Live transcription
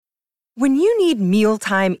When you need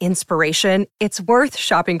mealtime inspiration, it's worth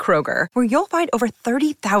shopping Kroger, where you'll find over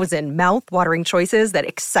 30,000 mouth-watering choices that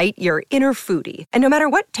excite your inner foodie. And no matter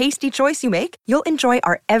what tasty choice you make, you'll enjoy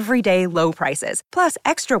our everyday low prices, plus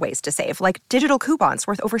extra ways to save, like digital coupons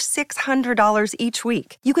worth over $600 each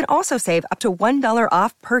week. You can also save up to $1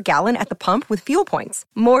 off per gallon at the pump with fuel points.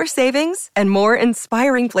 More savings and more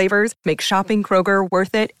inspiring flavors make shopping Kroger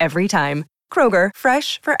worth it every time. Kroger,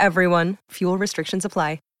 fresh for everyone. Fuel restrictions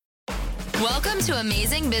apply. Welcome to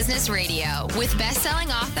Amazing Business Radio with best-selling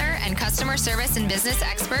author and customer service and business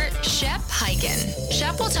expert, Shep Hyken.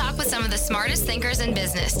 Shep will talk with some of the smartest thinkers in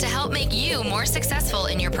business to help make you more successful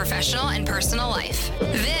in your professional and personal life.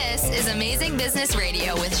 This is Amazing Business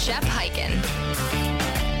Radio with Shep Hyken.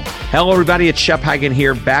 Hello, everybody. It's Shep Hyken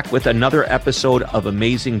here, back with another episode of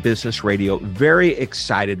Amazing Business Radio. Very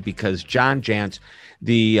excited because John Jantsch,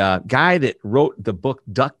 the guy that wrote the book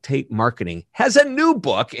Duct Tape Marketing, has a new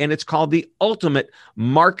book, and it's called The Ultimate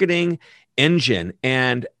Marketing Engine.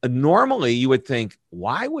 And normally you would think,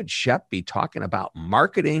 why would Shep be talking about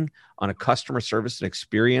marketing on a customer service and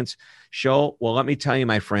experience show? Well, let me tell you,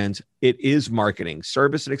 my friends, it is marketing.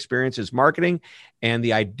 Service and experience is marketing. And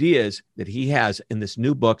the ideas that he has in this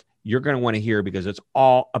new book, you're going to want to hear because it's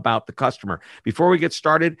all about the customer. Before we get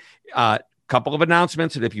started, couple of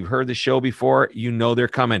announcements, and if you've heard the show before, you know they're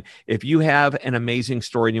coming. If you have an amazing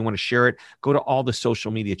story and you want to share it, go to all the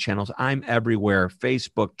social media channels. I'm everywhere: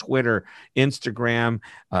 Facebook, Twitter, Instagram,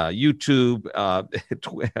 YouTube,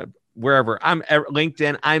 wherever. I'm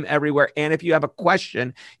LinkedIn. I'm everywhere. And if you have a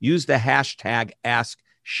question, use the hashtag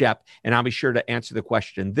 #AskShep, and I'll be sure to answer the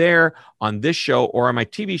question there on this show or on my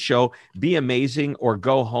TV show, Be Amazing or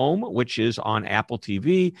Go Home, which is on Apple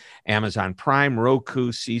TV, Amazon Prime,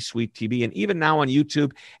 Roku, C-Suite TV, and even now on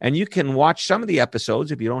YouTube. And you can watch some of the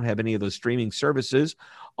episodes, if you don't have any of those streaming services,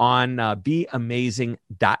 on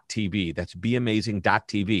beamazing.tv. That's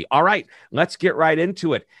beamazing.tv. All right, let's get right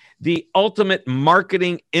into it. The Ultimate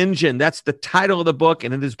Marketing Engine. That's the title of the book,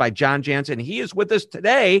 and it is by John Jantsch. And he is with us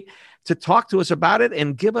today to talk to us about it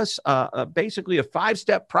and give us basically a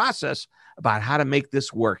 5-step process about how to make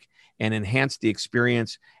this work and enhance the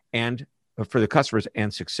experience and for the customers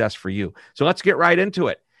and success for you. So let's get right into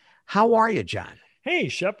it. How are you, John? Hey,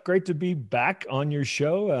 Shep, great to be back on your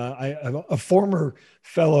show. I'm a former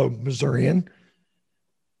fellow Missourian.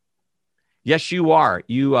 Yes, you are.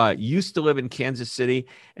 You used to live in Kansas City,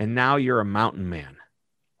 and now you're a mountain man.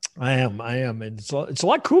 I am. And it's a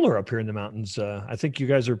lot cooler up here in the mountains. I think you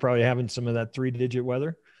guys are probably having some of that 3-digit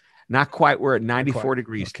weather. Not quite. We're at 94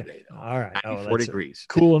 degrees today, though. All right. 94 degrees.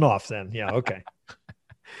 Cooling off then. Yeah, okay.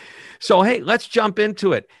 So, hey, let's jump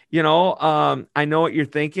into it. You know, I know what you're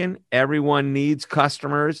thinking. Everyone needs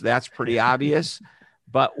customers. That's pretty obvious.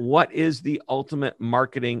 But what is the ultimate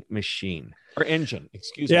marketing machine or engine?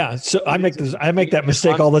 Excuse me. Yeah. So I make that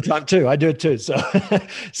mistake all the time too. I do it too.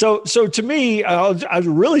 So to me, I'll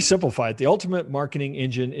really simplify it. The ultimate marketing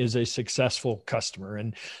engine is a successful customer.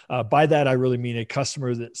 And by that, I really mean a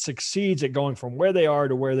customer that succeeds at going from where they are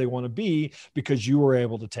to where they want to be because you were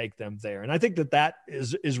able to take them there. And I think that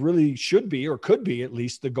is really should be, or could be at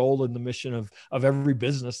least, the goal and the mission of every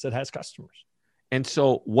business that has customers. And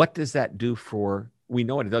so what does that do for, we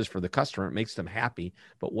know what it does for the customer, it makes them happy,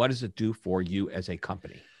 but what does it do for you as a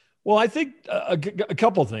company? Well, I think a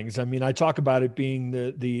couple of things. I mean, I talk about it being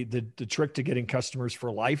the trick to getting customers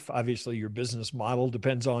for life. Obviously, your business model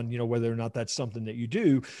depends on, whether or not that's something that you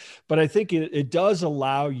do. But I think it does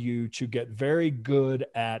allow you to get very good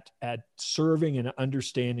at serving and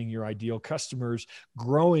understanding your ideal customers,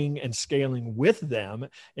 growing and scaling with them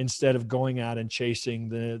instead of going out and chasing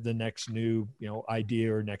the next new,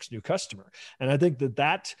 idea or next new customer. And I think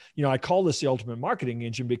that, I call this the ultimate marketing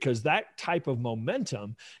engine because that type of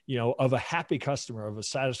momentum, of a happy customer, of a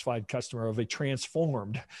satisfied customer, of a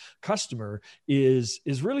transformed customer is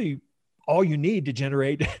really all you need to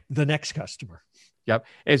generate the next customer. Yep.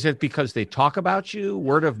 Is it because they talk about you,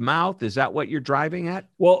 word of mouth? Is that what you're driving at?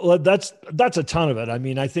 Well, that's a ton of it. I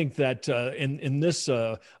mean, I think that in this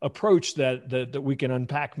approach that we can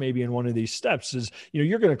unpack maybe in one of these steps is,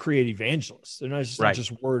 you're going to create evangelists. They're not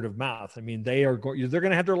just word of mouth. I mean, they're going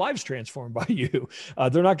to have their lives transformed by you.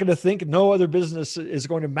 They're not going to think no other business is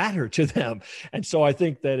going to matter to them. And so I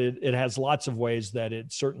think that it has lots of ways that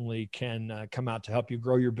it certainly can come out to help you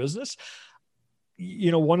grow your business.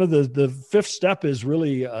 One of the fifth step is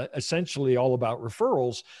really essentially all about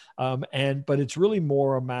referrals. But it's really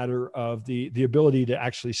more a matter of the ability to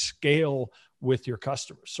actually scale with your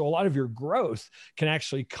customers. So a lot of your growth can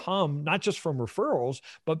actually come not just from referrals,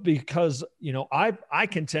 but because, I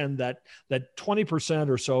contend that 20%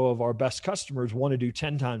 or so of our best customers want to do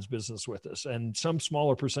 10 times business with us. And some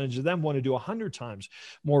smaller percentage of them want to do 100 times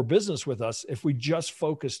more business with us. If we just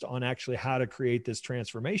focused on actually how to create this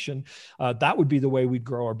transformation, that would be the way we'd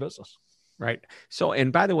grow our business. Right. So,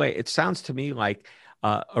 and by the way, it sounds to me like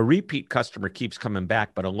a repeat customer keeps coming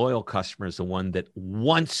back, but a loyal customer is the one that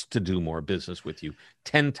wants to do more business with you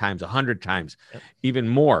 10 times, 100 times, even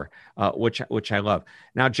more, which I love.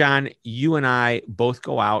 Now, John, you and I both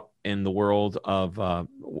go out in the world of,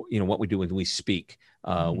 what we do when we speak.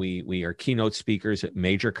 We are keynote speakers at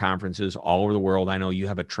major conferences all over the world. I know you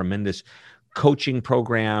have a tremendous coaching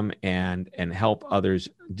program and help others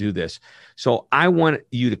do this. So I want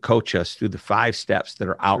you to coach us through the 5 steps that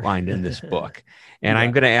are outlined in this book. And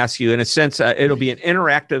I'm going to ask you, in a sense, it'll be an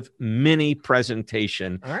interactive mini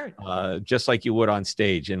presentation, just like you would on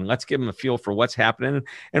stage. And let's give them a feel for what's happening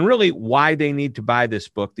and really why they need to buy this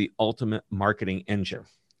book, The Ultimate Marketing Engine.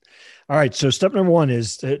 All right. So step number 1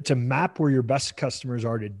 is to map where your best customers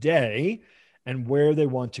are today and where they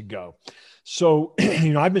want to go. So,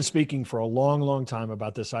 I've been speaking for a long, long time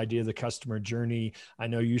about this idea of the customer journey. I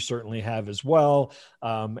know you certainly have as well.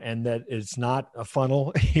 And that it's not a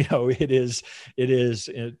funnel, it is,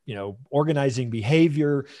 organizing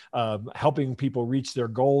behavior, helping people reach their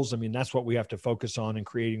goals. I mean, that's what we have to focus on in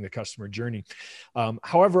creating the customer journey.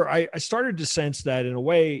 However, I started to sense that in a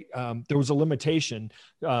way, there was a limitation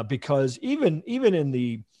because even in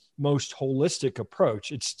the most holistic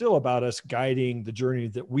approach, it's still about us guiding the journey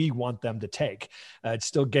that we want them to take. It's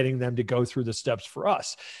still getting them to go through the steps for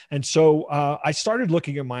us. And so I started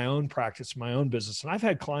looking at my own practice, my own business. And I've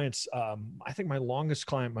had clients, I think my longest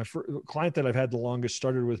client, my client that I've had the longest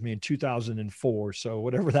started with me in 2004. So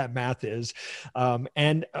whatever that math is.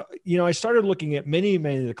 I started looking at many of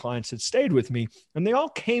the clients that stayed with me, and they all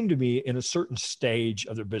came to me in a certain stage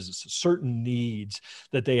of their business, certain needs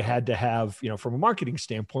that they had to have, from a marketing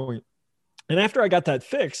standpoint. And after I got that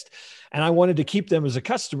fixed and I wanted to keep them as a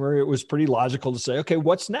customer, it was pretty logical to say, okay,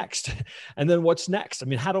 what's next? And then what's next? I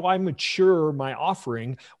mean, how do I mature my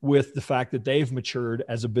offering with the fact that they've matured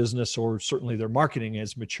as a business, or certainly their marketing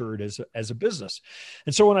has matured as a business?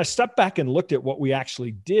 And so when I stepped back and looked at what we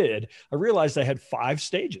actually did, I realized I had 5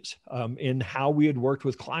 stages in how we had worked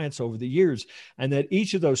with clients over the years. And that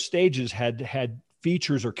each of those stages had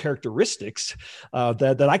features or characteristics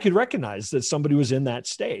that I could recognize that somebody was in that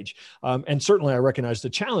stage. And certainly I recognized the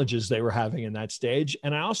challenges they were having in that stage.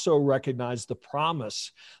 And I also recognized the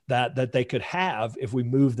promise that they could have if we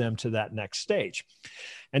move them to that next stage.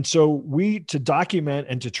 And so to document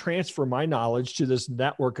and to transfer my knowledge to this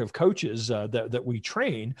network of coaches that we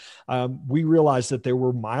train, we realized that there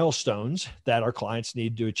were milestones that our clients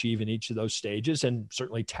need to achieve in each of those stages, and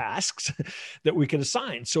certainly tasks that we could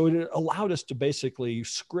assign. So it allowed us to basically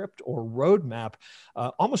script or roadmap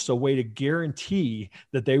almost a way to guarantee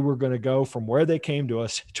that they were going to go from where they came to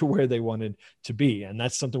us to where they wanted to be. And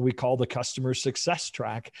that's something we call the customer success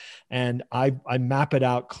track. And I map it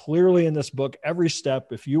out clearly in this book, every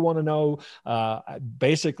step. If you want to know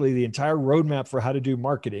basically the entire roadmap for how to do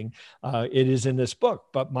marketing, it is in this book.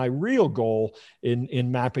 But my real goal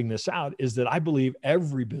in mapping this out is that I believe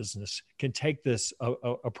every business can take this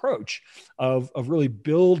approach of really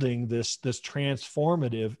building this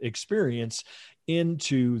transformative experience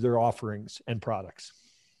into their offerings and products.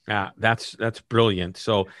 That's brilliant.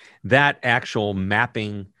 So that actual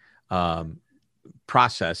mapping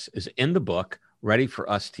process is in the book, ready for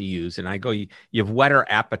us to use. And I go, you've whet our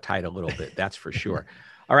appetite a little bit. That's for sure.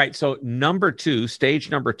 All right. So stage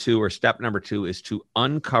number 2 or step number 2 is to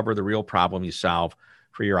uncover the real problem you solve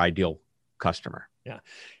for your ideal customer. Yeah.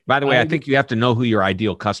 By the way, I think you have to know who your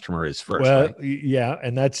ideal customer is first. Well, right? Yeah.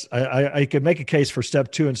 And that's, I could make a case for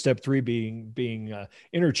step 2 and step 3 being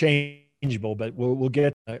interchangeable, but we'll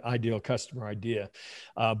get an ideal customer idea.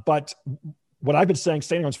 But what I've been saying,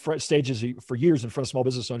 standing on stages for years in front of small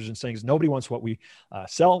business owners and saying is nobody wants what we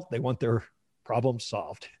sell. They want their problem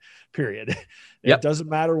solved, period. It doesn't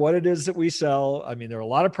matter what it is that we sell. I mean, there are a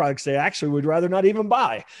lot of products they actually would rather not even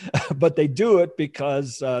buy, but they do it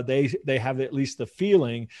because they have at least the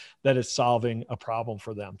feeling that it's solving a problem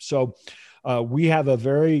for them. So we have a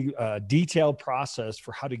very detailed process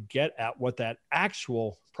for how to get at what that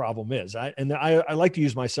actual problem is. I like to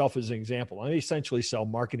use myself as an example. I essentially sell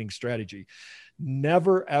marketing strategy.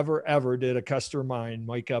 Never, ever, ever did a customer of mine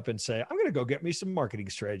wake up and say, I'm going to go get me some marketing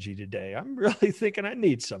strategy today. I'm really thinking I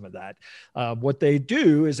need some of that. What they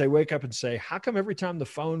do is they wake up and say, how come every time the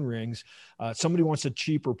phone rings, somebody wants a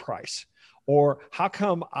cheaper price? Or how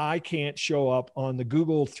come I can't show up on the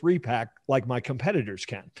Google 3-pack like my competitors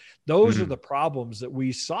can? Those are the problems that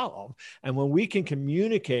we solve. And when we can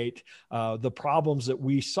communicate the problems that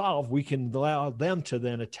we solve, we can allow them to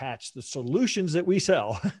then attach the solutions that we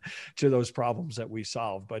sell to those problems that we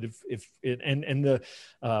solve. But the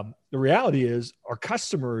reality is our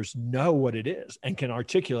customers know what it is and can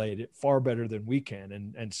articulate it far better than we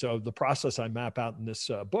can. And so the process I map out in this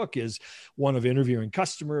book is one of interviewing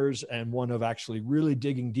customers and one of actually really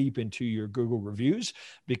digging deep into your Google reviews,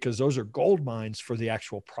 because those are gold mines for the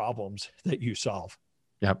actual problems that you solve.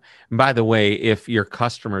 Yep. And by the way, if your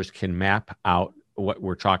customers can map out what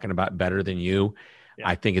we're talking about better than you,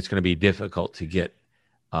 I think it's going to be difficult to get.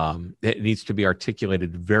 It needs to be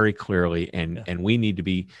articulated very clearly, and we need to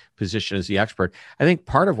be positioned as the expert. I think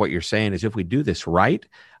part of what you're saying is if we do this right,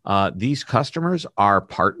 these customers are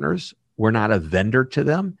partners. We're not a vendor to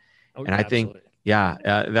them. Oh, and I think,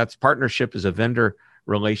 that's partnership is a vendor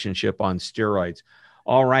relationship on steroids.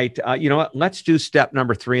 All right. You know what? Let's do step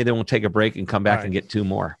number 3, and then we'll take a break and come back and get 2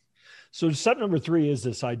 more. So step number 3 is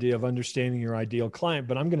this idea of understanding your ideal client,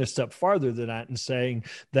 but I'm going to step farther than that and saying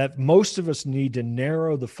that most of us need to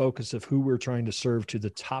narrow the focus of who we're trying to serve to the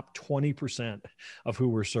top 20% of who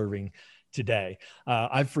we're serving today.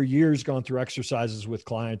 I've for years gone through exercises with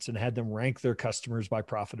clients and had them rank their customers by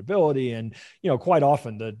profitability. And, quite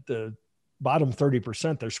often the bottom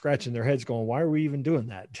 30%, they're scratching their heads going, why are we even doing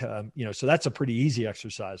that? So that's a pretty easy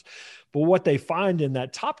exercise. But what they find in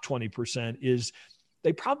that top 20% is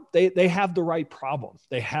they have the right problem.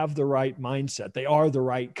 They have the right mindset. They are the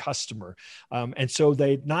right customer. And so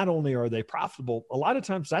they not only are they profitable, a lot of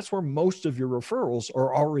times that's where most of your referrals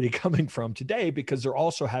are already coming from today, because they're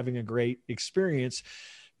also having a great experience,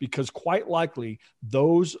 because quite likely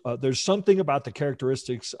there's something about the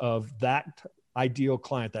characteristics of that ideal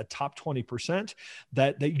client, that top 20%,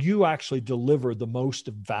 that you actually deliver the most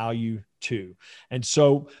value to. And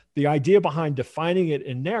so the idea behind defining it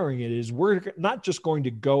and narrowing it is we're not just going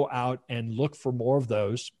to go out and look for more of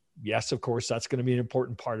those. Yes, of course, that's going to be an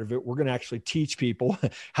important part of it. We're going to actually teach people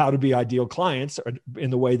how to be ideal clients in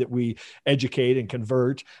the way that we educate and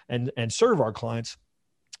convert and serve our clients.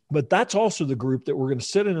 But that's also the group that we're going to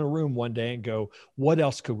sit in a room one day and go, what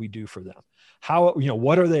else could we do for them? How,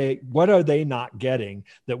 what are they not getting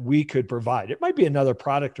that we could provide? It might be another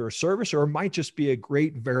product or a service, or it might just be a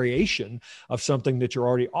great variation of something that you're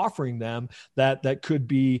already offering them that could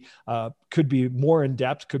be more in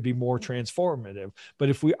depth, could be more transformative.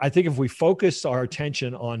 But I think if we focus our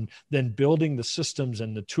attention on then building the systems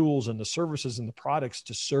and the tools and the services and the products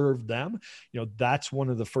to serve them, that's one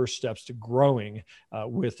of the first steps to growing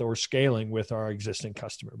or scaling with our existing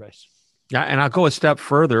customer base. Yeah, and I'll go a step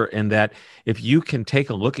further in that if you can take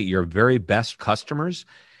a look at your very best customers,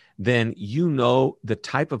 then the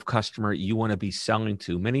type of customer you want to be selling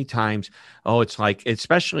to. Many times, it's like,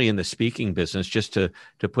 especially in the speaking business, just to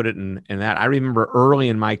put it in that. I remember early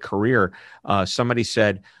in my career, somebody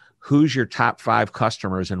said, who's your top 5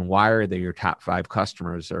 customers and why are they your top 5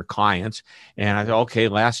 customers or clients? And I thought, okay,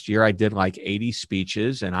 last year I did like 80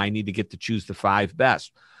 speeches and I need to get to choose the 5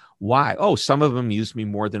 best. Why? Oh, some of them used me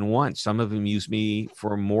more than once. Some of them used me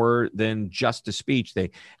for more than just a speech.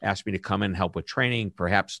 They asked me to come in and help with training.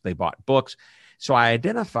 Perhaps they bought books. So I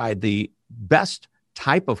identified the best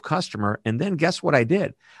type of customer. And then guess what I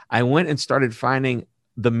did? I went and started finding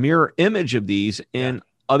the mirror image of these in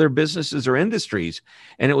other businesses or industries.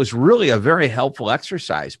 And it was really a very helpful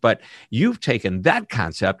exercise. But you've taken that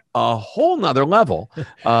concept a whole nother level.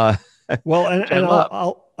 Well, and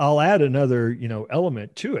I'll add another,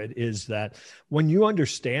 element to it is that when you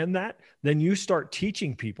understand that, then you start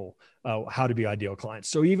teaching people how to be ideal clients.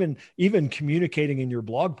 So even communicating in your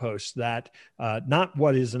blog posts that not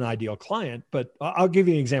what is an ideal client, but I'll give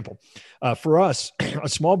you an example. For us, a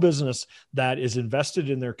small business that is invested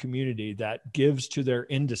in their community, that gives to their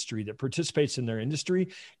industry, that participates in their industry,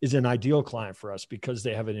 is an ideal client for us because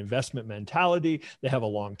they have an investment mentality, they have a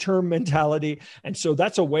long-term mentality. And so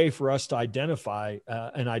that's a way for us to identify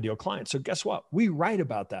an ideal client. So guess what? We write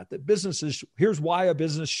about that businesses, here's why a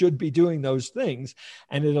business should be doing those things.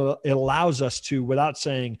 And it allows us to, without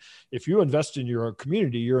saying, if you invest in your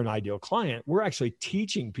community, you're an ideal client, we're actually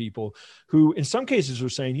teaching people who in some cases are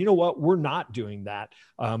saying, you know what, we're not doing that.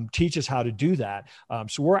 Teach us how to do that.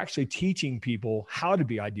 So we're actually teaching people how to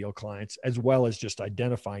be ideal clients as well as just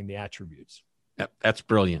identifying the attributes. Yep, that's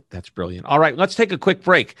brilliant. That's brilliant. All right, let's take a quick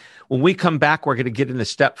break. When we come back, we're going to get into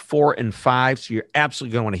step 4 and 5. So you're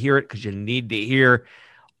absolutely going to want to hear it because you need to hear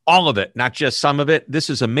all of it, not just some of it. This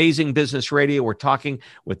is Amazing Business Radio. We're talking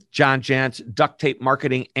with John Jantsch, Duct Tape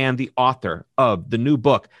Marketing, and the author of the new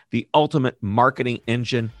book, The Ultimate Marketing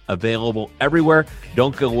Engine, available everywhere.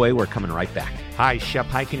 Don't go away. We're coming right back. Hi, Shep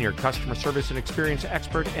Hyken, your customer service and experience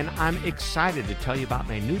expert, and I'm excited to tell you about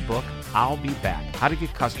my new book, I'll Be Back, How to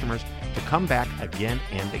Get Customers to Come Back Again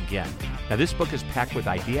and Again. Now, this book is packed with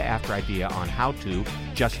idea after idea on how to,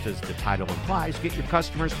 just as the title implies, get your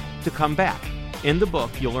customers to come back. In the book,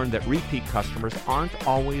 you'll learn that repeat customers aren't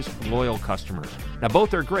always loyal customers. Now,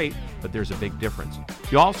 both are great, but there's a big difference.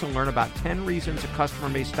 You'll also learn about 10 reasons a customer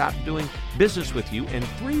may stop doing business with you and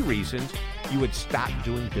 3 reasons you would stop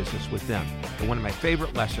doing business with them. And one of my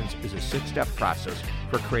favorite lessons is a 6-step process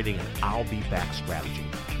for creating an I'll Be Back strategy.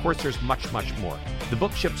 Of course, there's much, much more. The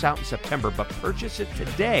book ships out in September, but purchase it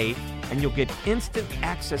today and you'll get instant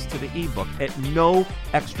access to the ebook at no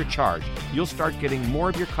extra charge. You'll start getting more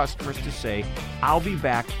of your customers to say, I'll be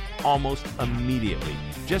back almost immediately.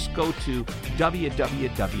 Just go to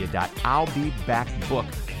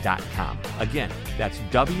www.illbebackbook.com. Again, that's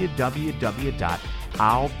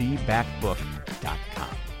www.illbebackbook.com.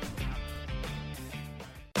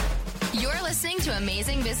 You're listening to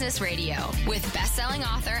Amazing Business Radio with best-selling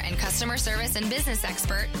author and customer service and business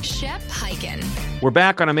expert, Shep Hyken. We're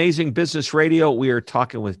back on Amazing Business Radio. We are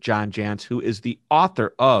talking with John Jantsch, who is the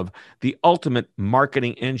author of The Ultimate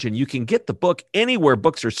Marketing Engine. You can get the book anywhere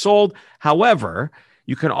books are sold. However,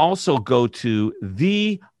 you can also go to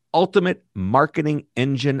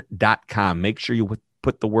theultimatemarketingengine.com. Make sure you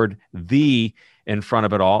put the word "the" in front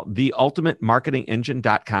of it all,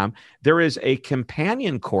 theultimatemarketingengine.com. There is a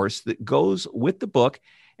companion course that goes with the book,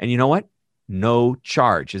 and you know what? No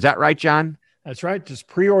charge. Is that right, John? That's right. Just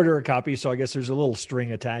pre-order a copy. So I guess there's a little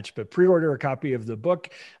string attached, but pre-order a copy of the book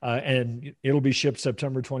and it'll be shipped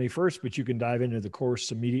September 21st, but you can dive into the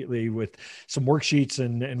course immediately with some worksheets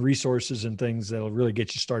and resources and things that'll really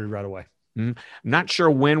get you started right away. Not sure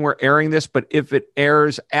when we're airing this, but if it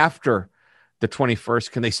airs after the 21st,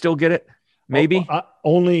 can they still get it? Maybe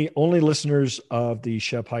only listeners of the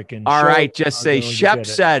Shep Hyken. All right, just say Shep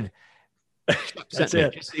said. That's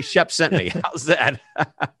it. Just say Shep sent me. How's that?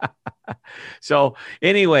 So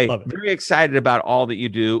anyway, very excited about all that you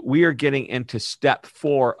do. We are getting into step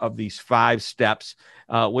 4 of these 5 steps,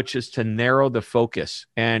 which is to narrow the focus.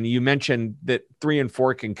 And you mentioned that 3 and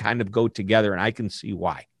 4 can kind of go together, and I can see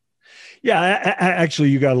why. Yeah, actually,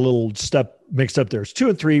 you got a little step mixed up there. It's 2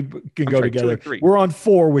 and 3 can go together. We're on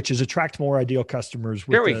 4, which is attract more ideal customers.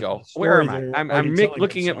 There we go. Where am I? I'm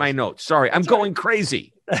looking at my notes. Sorry, I'm going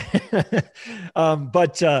crazy.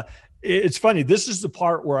 But it's funny. This is the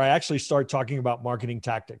part where I actually start talking about marketing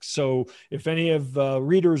tactics. So if any of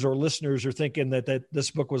readers or listeners are thinking that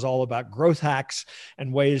this book was all about growth hacks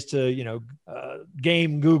and ways to,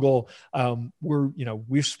 game Google,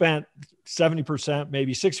 we've spent 70%,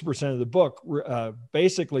 maybe 60% of the book,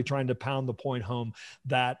 basically trying to pound the point home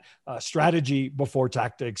that strategy before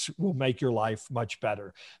tactics will make your life much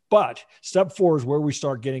better. But step 4 is where we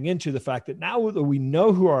start getting into the fact that now that we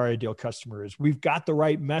know who our ideal customer is, we've got the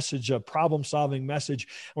right message, a problem-solving message,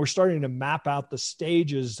 and we're starting to map out the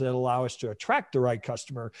stages that allow us to attract the right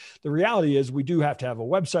customer. The reality is we do have to have a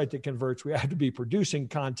website that converts. We have to be producing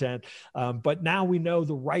content, but now we know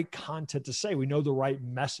the right content to say. We know the right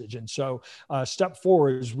message. And so step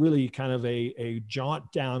 4 is really kind of a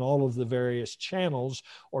jaunt down all of the various channels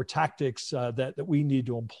or tactics that we need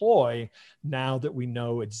to employ now that we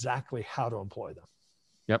know exactly how to employ them.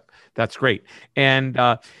 Yep, that's great. And,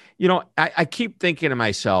 I keep thinking to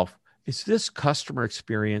myself, is this customer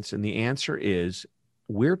experience? And the answer is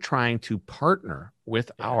we're trying to partner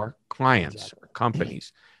with our clients or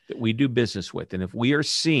companies that we do business with. And if we are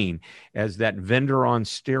seen as that vendor on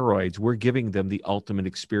steroids, we're giving them the ultimate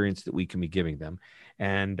experience that we can be giving them.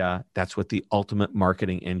 And that's what the ultimate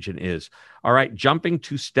marketing engine is. All right, jumping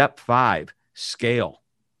to step 5, scale.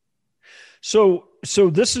 So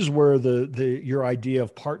this is where your idea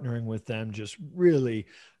of partnering with them just really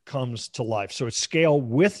comes to life. So it's scale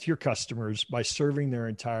with your customers by serving their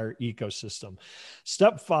entire ecosystem.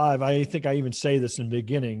 Step 5, I think I even say this in the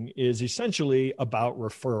beginning, is essentially about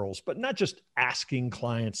referrals, but not just asking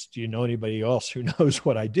clients, do you know anybody else who knows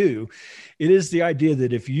what I do? It is the idea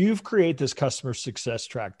that if you've created this customer success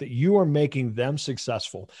track, that you are making them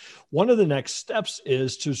successful. One of the next steps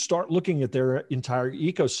is to start looking at their entire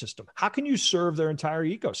ecosystem. How can you serve their entire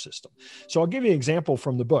ecosystem? So I'll give you an example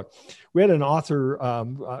from the book. We had an author,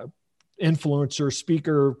 influencer,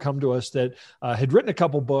 speaker come to us that had written a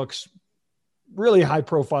couple books, really high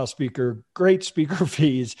profile speaker, great speaker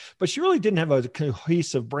fees, but she really didn't have a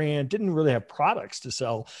cohesive brand, didn't really have products to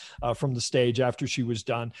sell from the stage after she was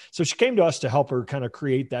done. So she came to us to help her kind of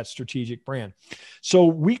create that strategic brand. So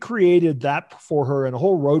we created that for her and a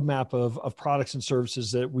whole roadmap of products and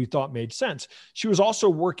services that we thought made sense. She was also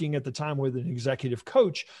working at the time with an executive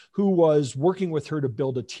coach who was working with her to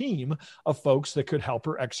build a team of folks that could help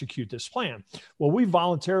her execute this plan. Well, we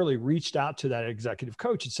voluntarily reached out to that executive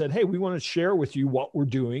coach and said, hey, we want to share with you what we're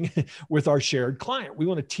doing with our shared client. We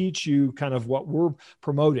want to teach you kind of what we're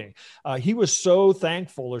promoting. He was so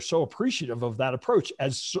thankful or so appreciative of that approach,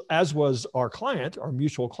 as was our client, our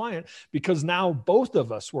mutual client, because now both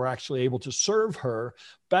of us were actually able to serve her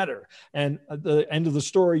better. And at the end of the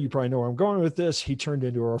story, you probably know where I'm going with this. He turned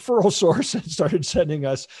into a referral source and started sending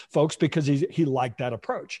us folks because he liked that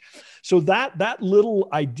approach. So that little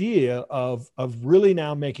idea of really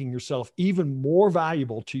now making yourself even more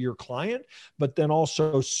valuable to your client, but then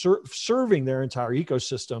also serving their entire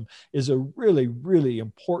ecosystem is a really, really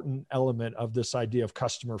important element of this idea of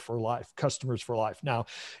customers for life. Now,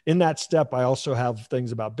 in that step, I also have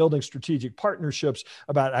things about building strategic partnerships,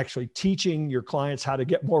 about actually teaching your clients how to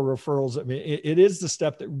get more referrals. I mean, it is the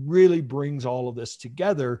step that really brings all of this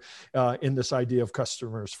together in this idea of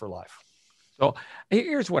customers for life. So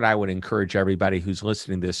here's what I would encourage everybody who's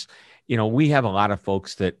listening to this. We have a lot of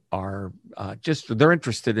folks that are they're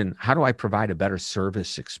interested in, how do I provide a better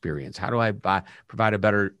service experience? How do I provide a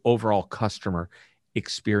better overall customer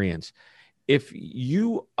experience? If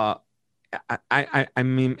you, I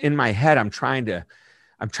mean, in my head, I'm trying to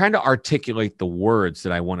articulate the words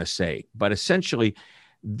that I want to say, but essentially,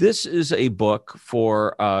 this is a book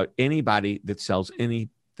for anybody that sells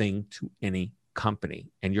anything to any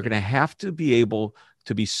company. And you're going to have to be able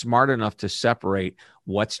to be smart enough to separate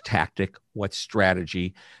what's tactic, what's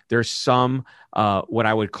strategy. There's some what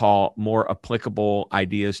I would call more applicable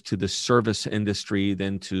ideas to the service industry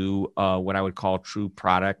than to what I would call true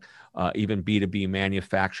product, even B2B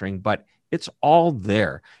manufacturing. But it's all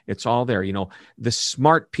there. It's all there. The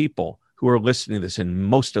smart people who are listening to this, and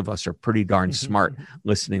most of us are pretty darn smart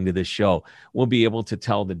listening to this show, will be able to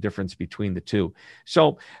tell the difference between the two.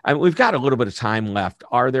 So we've got a little bit of time left.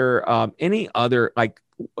 Are there any other,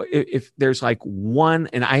 if there's one,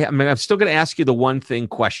 and I'm still going to ask you the one thing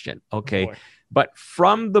question, okay? Oh, but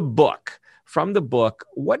from the book,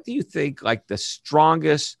 what do you think the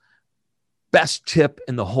strongest, best tip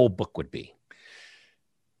in the whole book would be?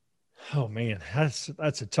 Oh man,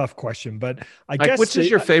 that's a tough question, but I guess which is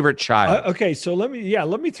your favorite child? Okay, so let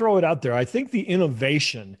me throw it out there. I think the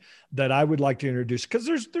innovation that I would like to introduce, because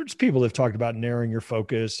there's people that have talked about narrowing your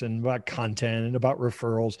focus and about content and about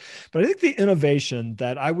referrals, but I think the innovation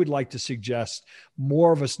that I would like to suggest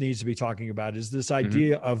more of us needs to be talking about is this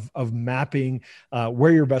idea of mapping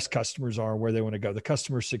where your best customers are, where they want to go, the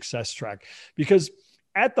customer success track, because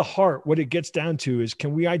at the heart, what it gets down to is,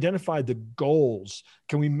 can we identify the goals?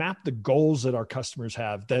 Can we map the goals that our customers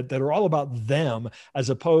have that are all about them, as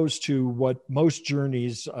opposed to what most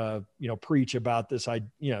journeys, preach about this,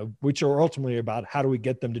 which are ultimately about how do we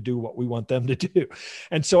get them to do what we want them to do?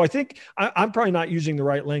 And so I think I'm probably not using the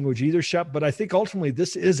right language either, Shep, but I think ultimately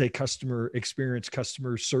this is a customer experience,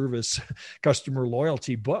 customer service, customer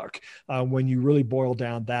loyalty book when you really boil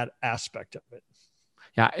down that aspect of it.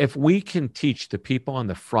 Yeah, if we can teach the people on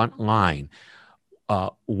the front line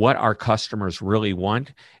what our customers really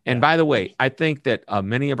want. And by the way, I think that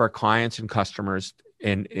many of our clients and customers,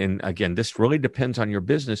 and again, this really depends on your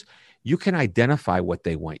business, you can identify what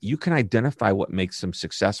they want. You can identify what makes them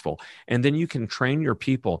successful. And then you can train your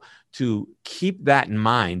people to keep that in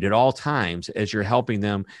mind at all times as you're helping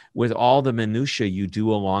them with all the minutia you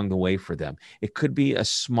do along the way for them. It could be a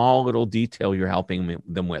small little detail you're helping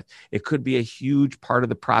them with. It could be a huge part of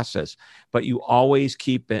the process, but you always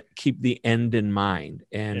keep the end in mind.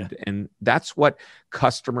 And that's what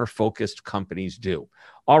customer-focused companies do.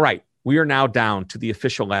 All right, we are now down to the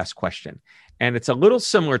official last question. And it's a little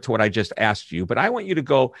similar to what I just asked you, but I want you to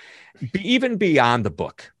go even beyond the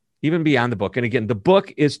book. And again, the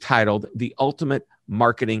book is titled The Ultimate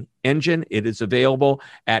Marketing Engine. It is available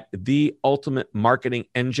at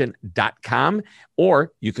theultimatemarketingengine.com,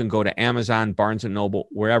 or you can go to Amazon, Barnes & Noble,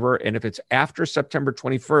 wherever. And if it's after September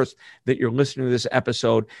 21st that you're listening to this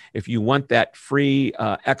episode, if you want that free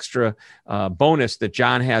extra bonus that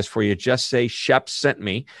John has for you, just say, Shep sent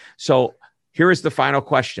me. So here is the final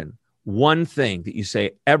question. One thing that you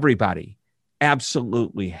say, everybody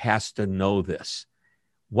absolutely has to know this.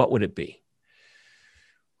 What would it be?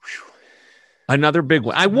 Another big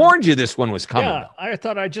one. I warned you this one was coming. Yeah, I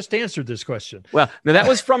thought I just answered this question. Well, now that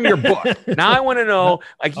was from your book. Now I want to know,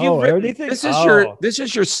 like this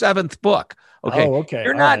is your 7th book. Okay. Oh, okay.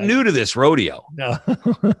 You're not new to this rodeo. No.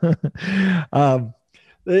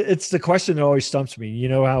 It's the question that always stumps me. You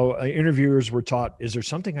know how interviewers were taught, is there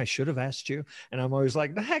something I should have asked you? And I'm always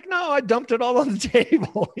like, the heck no, I dumped it all on the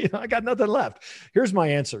table. I got nothing left. Here's my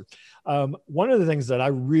answer. One of the things that I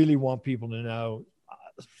really want people to know,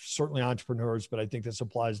 certainly entrepreneurs, but I think this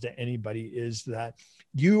applies to anybody, is that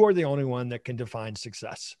you are the only one that can define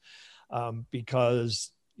success.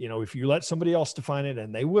 Because if you let somebody else define it,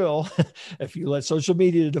 and they will, if you let social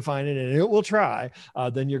media define it, and it will try,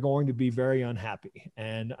 then you're going to be very unhappy.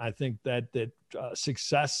 And I think that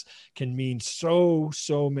success can mean so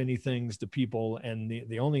many things to people. And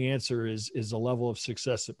the only answer is a level of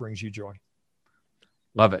success that brings you joy.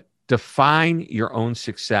 Love it. Define your own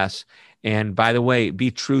success. And by the way,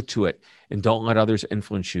 be true to it and don't let others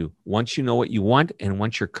influence you. Once you know what you want and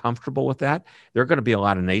once you're comfortable with that, there are going to be a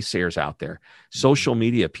lot of naysayers out there. Social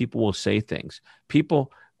media, people will say things.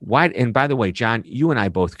 And by the way, John, you and I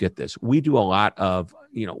both get this. We do a lot of,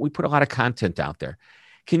 we put a lot of content out there.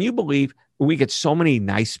 Can you believe we get so many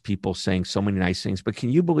nice people saying so many nice things, but can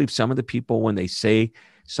you believe some of the people, when they say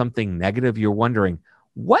something negative, you're wondering,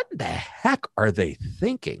 what the heck are they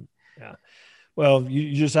thinking? Yeah. Well,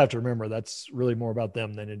 you just have to remember that's really more about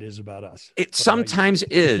them than it is about us. It sometimes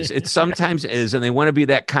is. It sometimes is. And they want to be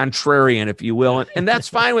that contrarian, if you will. And that's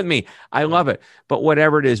fine with me. I love it. But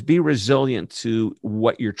whatever it is, be resilient to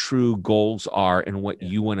what your true goals are and what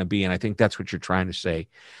you want to be. And I think that's what you're trying to say.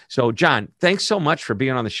 So, John, thanks so much for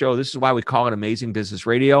being on the show. This is why we call it Amazing Business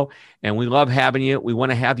Radio. And we love having you. We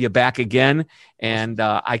want to have you back again. And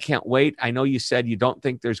I can't wait. I know you said you don't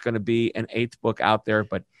think there's going to be an 8th book out there,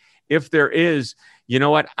 but if there is, you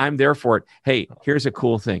know what? I'm there for it. Hey, here's a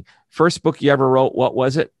cool thing. First book you ever wrote, what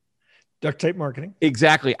was it? Duct Tape Marketing.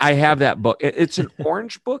 Exactly. I have that book. It's an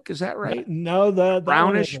orange book. Is that right? No, the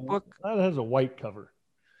brownish book. That has a white cover.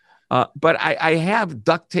 But I have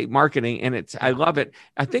Duct Tape Marketing, and I love it.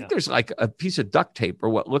 I think there's like a piece of duct tape, or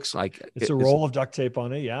what looks like it's a roll of duct tape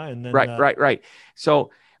on it. Yeah. And then right.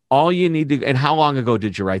 So all you need to, and how long ago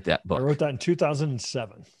did you write that book? I wrote that in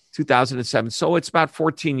 2007. 2007. So it's about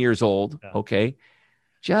 14 years old. Yeah. Okay.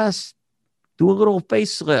 Just do a little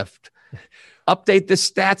facelift, update the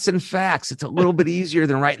stats and facts. It's a little bit easier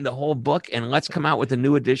than writing the whole book. And let's come out with a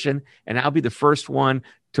new edition, and I'll be the first one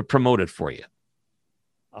to promote it for you.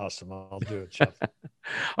 Awesome. I'll do it, Jeff.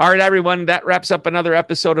 All right, everyone. That wraps up another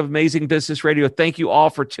episode of Amazing Business Radio. Thank you all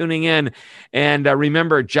for tuning in. And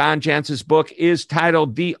remember, John Jantz's book is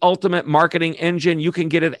titled The Ultimate Marketing Engine. You can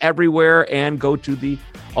get it everywhere, and go to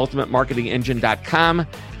theultimatemarketingengine.com.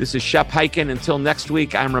 This is Shep Hyken. Until next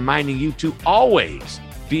week, I'm reminding you to always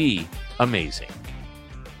be amazing.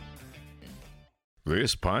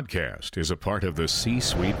 This podcast is a part of the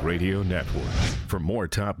C-Suite Radio Network. For more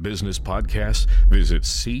top business podcasts, visit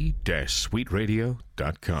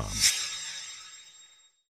c-suiteradio.com.